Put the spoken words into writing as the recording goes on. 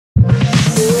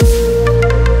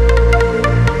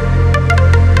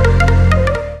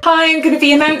Hi, I'm going to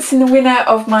be announcing the winner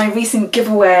of my recent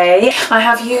giveaway. I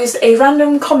have used a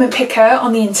random comment picker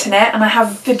on the internet and I have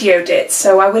videoed it,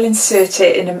 so I will insert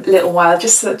it in a little while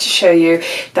just to show you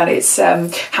that it's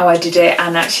how I did it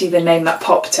and actually the name that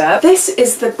popped up. This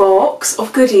is the box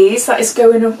of goodies that is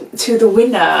going to the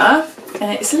winner, and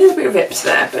it's a little bit ripped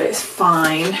there, but it's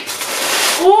fine.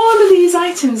 All of these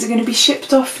items are going to be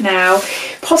shipped off now,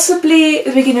 possibly at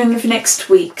the beginning of next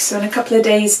week, so in a couple of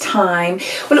days' time.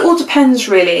 Well, it all depends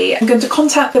really. I'm going to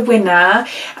contact the winner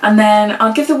and then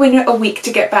I'll give the winner a week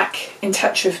to get back in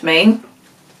touch with me.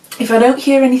 If I don't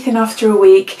hear anything after a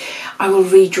week, I will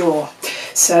redraw.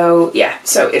 So yeah,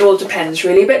 so it all depends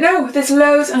really. But no, there's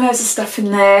loads and loads of stuff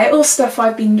in there, all stuff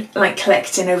I've been like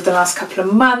collecting over the last couple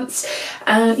of months.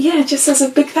 And yeah, just as a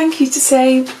big thank you to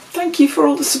say thank you for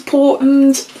all the support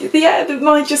and yeah,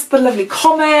 just the lovely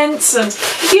comments and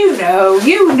you know.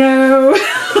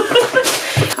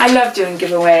 I love doing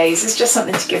giveaways. It's just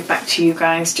something to give back to you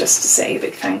guys, just to say a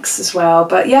big thanks as well.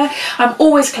 But yeah, I'm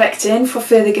always collecting for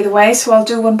further giveaways, so I'll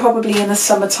do one probably in the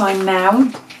summertime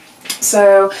now.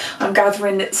 So I'm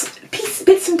gathering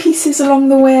bits and pieces along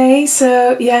the way,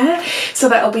 so yeah, so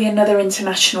that'll be another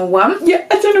international one. Yeah,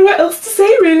 I don't know what else to say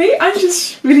really. I'm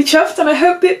just really chuffed and I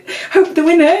hope the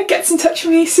winner gets in touch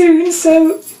with me soon.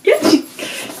 So yeah,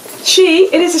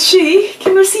 it is a she,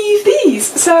 can receive these.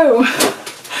 So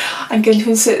I'm going to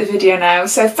insert the video now.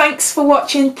 So thanks for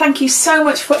watching, thank you so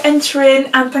much for entering,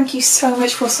 and thank you so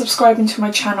much for subscribing to my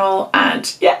channel,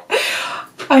 and yeah,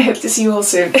 I hope to see you all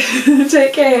soon.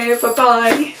 Take care,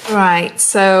 bye-bye. Right,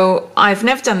 so I've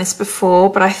never done this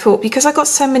before, but I thought because I got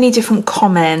so many different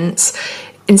comments,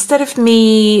 instead of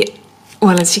me,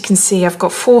 well, as you can see, I've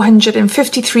got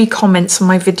 453 comments on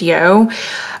my video.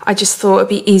 I just thought it'd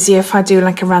be easier if I do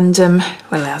like a random,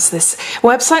 well, as this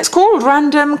website's called,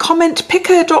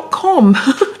 randomcommentpicker.com.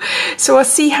 So I'll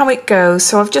see how it goes.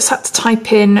 So I've just had to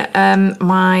type in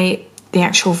the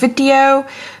actual video.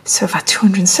 So I've had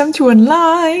 271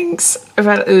 likes, I've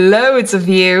had loads of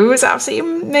views,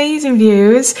 absolutely amazing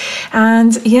views,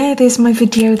 and yeah, there's my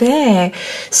video there.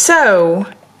 So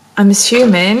I'm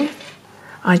assuming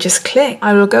I just click.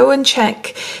 I will go and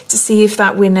check to see if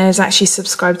that winner is actually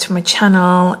subscribed to my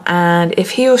channel, and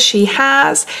if he or she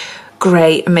has,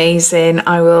 great, amazing.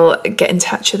 I will get in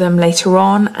touch with them later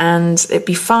on and it'd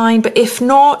be fine. But if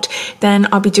not, then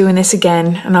I'll be doing this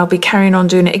again, and I'll be carrying on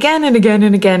doing it again and again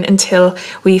and again until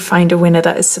we find a winner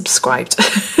that is subscribed.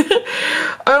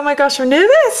 Oh my gosh, I'm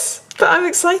nervous, but I'm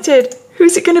excited.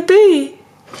 Who's it going to be?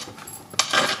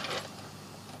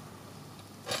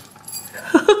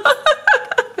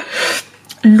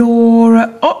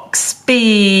 Laura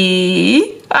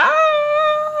Oxby.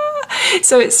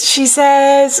 So she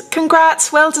says,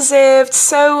 congrats, well deserved,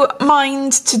 so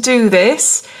mind to do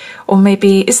this. Or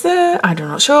maybe, is there, I'm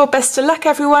not sure. Best of luck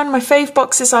everyone, my fave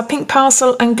boxes are Pink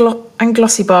Parcel and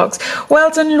Glossy Box. Well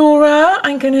done, Laura.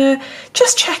 I'm gonna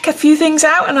just check a few things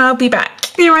out and I'll be back.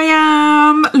 Here I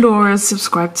am, Laura's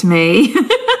subscribed to me. So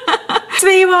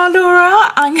there you are,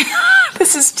 Laura.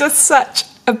 This is just such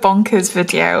a bonkers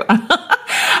video.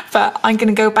 But I'm going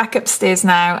to go back upstairs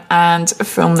now and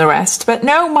film the rest. But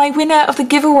no, my winner of the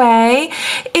giveaway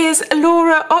is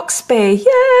Laura Oxby.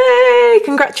 Yay!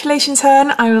 Congratulations,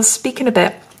 hun. I will speak in a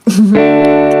bit.